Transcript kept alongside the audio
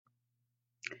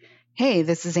Hey,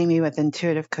 this is Amy with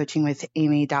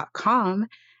intuitivecoachingwithamy.com,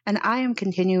 and I am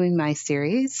continuing my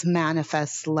series,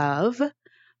 Manifest Love,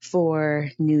 for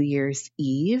New Year's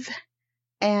Eve.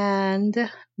 And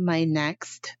my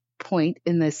next point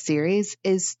in this series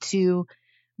is to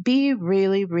be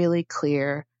really, really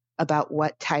clear about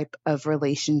what type of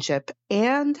relationship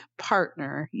and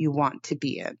partner you want to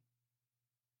be in.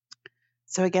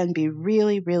 So again, be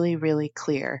really, really, really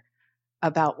clear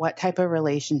about what type of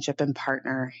relationship and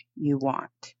partner you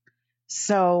want.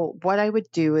 So what I would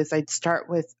do is I'd start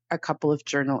with a couple of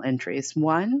journal entries.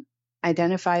 One,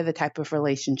 identify the type of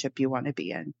relationship you want to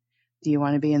be in. Do you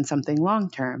want to be in something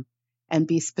long-term? And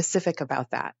be specific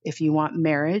about that. If you want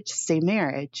marriage, say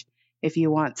marriage. If you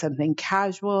want something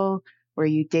casual where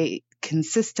you date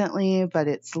consistently, but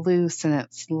it's loose and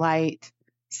it's light,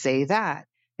 say that.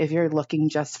 If you're looking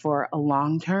just for a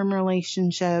long-term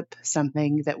relationship,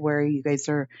 something that where you guys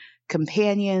are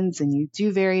companions and you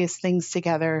do various things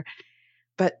together,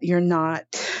 but you're not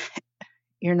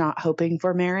hoping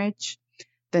for marriage,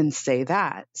 then say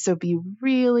that. So be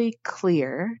really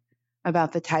clear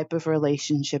about the type of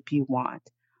relationship you want.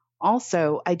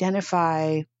 Also,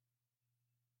 identify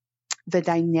the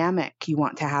dynamic you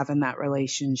want to have in that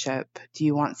relationship. Do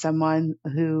you want someone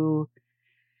who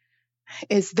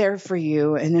is there for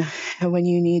you and when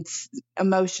you need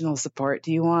emotional support?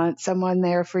 Do you want someone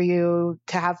there for you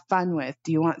to have fun with?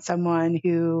 Do you want someone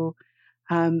who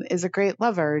is a great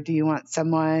lover? Do you want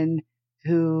someone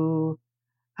who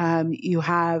you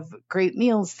have great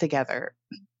meals together?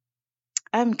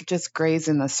 I'm just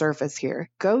grazing the surface here.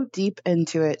 Go deep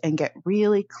into it and get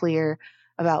really clear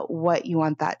about what you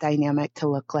want that dynamic to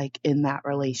look like in that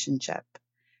relationship.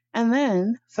 And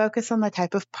then focus on the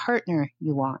type of partner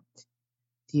you want.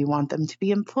 Do you want them to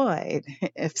be employed?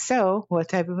 If so, what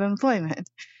type of employment?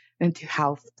 And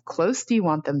how close do you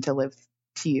want them to live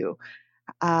to you?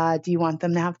 Do you want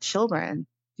them to have children?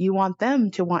 Do you want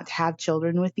them to want to have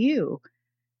children with you?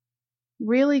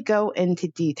 Really go into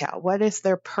detail. What is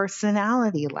their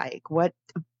personality like? What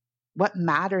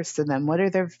matters to them? What are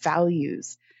their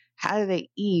values? How do they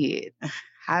eat?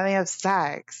 How do they have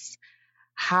sex?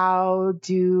 How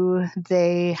do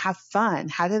they have fun?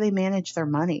 How do they manage their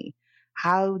money?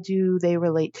 How do they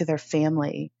relate to their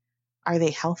family? Are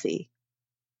they healthy?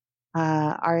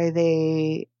 Are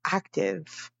they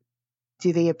active?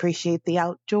 Do they appreciate the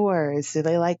outdoors? Do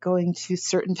they like going to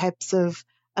certain types of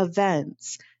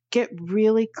events? Get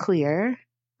really clear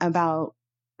about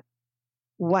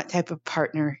what type of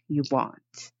partner you want.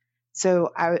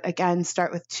 So I would, again,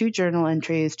 start with 2 journal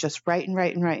entries. Just write and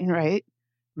write and write and write.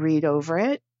 Read over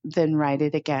it, then write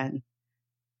it again.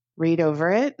 Read over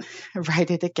it,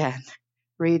 write it again.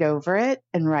 Read over it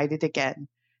and write it again.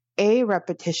 A,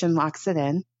 repetition locks it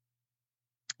in.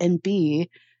 And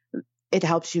B, it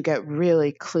helps you get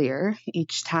really clear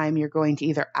each time you're going to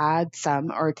either add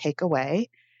some or take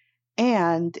away.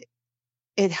 And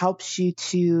it helps you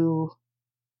to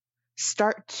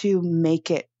start to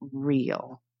make it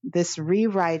real. This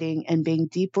rewriting and being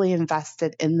deeply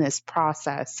invested in this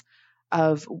process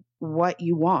of what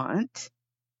you want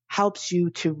helps you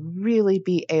to really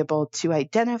be able to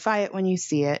identify it when you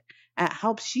see it, and it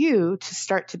helps you to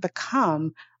start to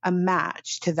become a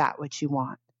match to that which you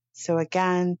want. So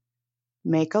again,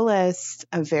 make a list,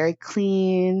 a very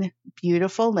clean,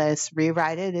 beautiful list.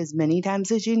 Rewrite it as many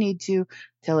times as you need to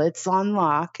till it's on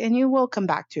lock, and you will come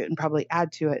back to it and probably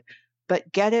add to it,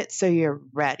 but get it so you're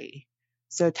ready.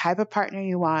 So type of partner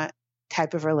you want,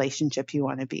 type of relationship you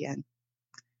want to be in.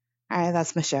 All right,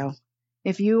 that's my show.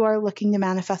 If you are looking to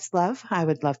manifest love, I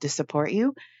would love to support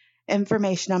you.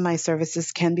 Information on my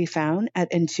services can be found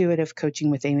at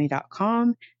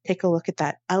intuitivecoachingwithamy.com. Take a look at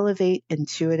that Elevate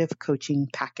Intuitive Coaching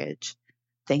package.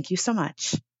 Thank you so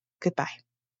much. Goodbye.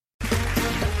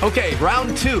 Okay,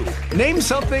 round 2. Name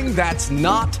something that's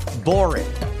not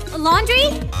boring. A laundry?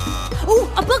 Ooh,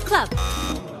 a book club.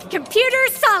 Computer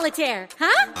solitaire,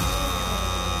 huh?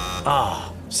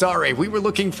 Ah, sorry, we were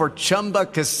looking for Chumba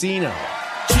Casino.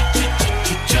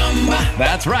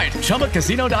 That's right.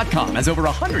 ChumbaCasino.com has over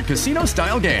 100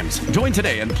 casino-style games. Join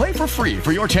today and play for free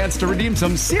for your chance to redeem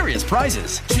some serious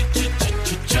prizes.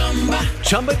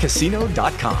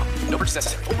 ChumbaCasino.com. No purchase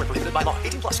necessary. Void where prohibited by law.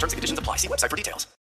 18+ terms and conditions apply. See website for details.